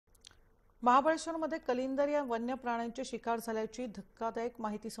महाबळेश्वरमध्ये कलिंदर या वन्य प्राण्यांची शिकार झाल्याची धक्कादायक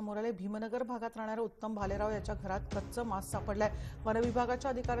माहिती समोर आली। भीमनगर भागात राहणाऱ्या उत्तम भालेराव याच्या घरात कच्चं मांस सापडलंय। वन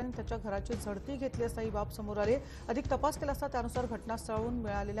विभागाच्या अधिकाऱ्यांनी त्याच्या घराची झडती घेतली असता ही बाब समोर आली। अधिक तपास केला असता त्यानुसार घटनास्थळावरून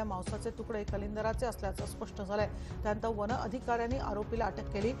मिळालेल्या मांसाचे तुकडे कलिंदराचे असल्याचं स्पष्ट झालंय। त्यानंतर वन अधिकाऱ्यांनी आरोपीला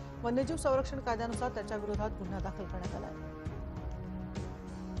अटक केली। वन्यजीव संरक्षण कायद्यानुसार त्याच्या विरोधात गुन्हा दाखल करण्यात आलाय।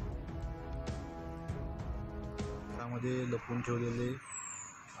 त्यामध्ये लपून ठेवलेले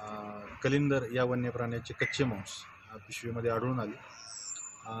कलिंदर या वन्य प्राण्याचे कच्चे मांस पिशवीमध्ये आढळून आले।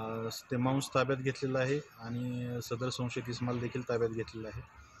 ते मांस ताब्यात घेतलेलं आहे आणि सदर संशयित इस्माल देखील ताब्यात घेतलेला आहे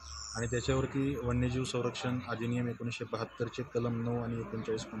आणि त्याच्यावरती वन्यजीव संरक्षण अधिनियम 1972 चे कलम 9 आणि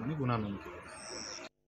 39 प्रमाणे गुन्हा नोंद केला आहे।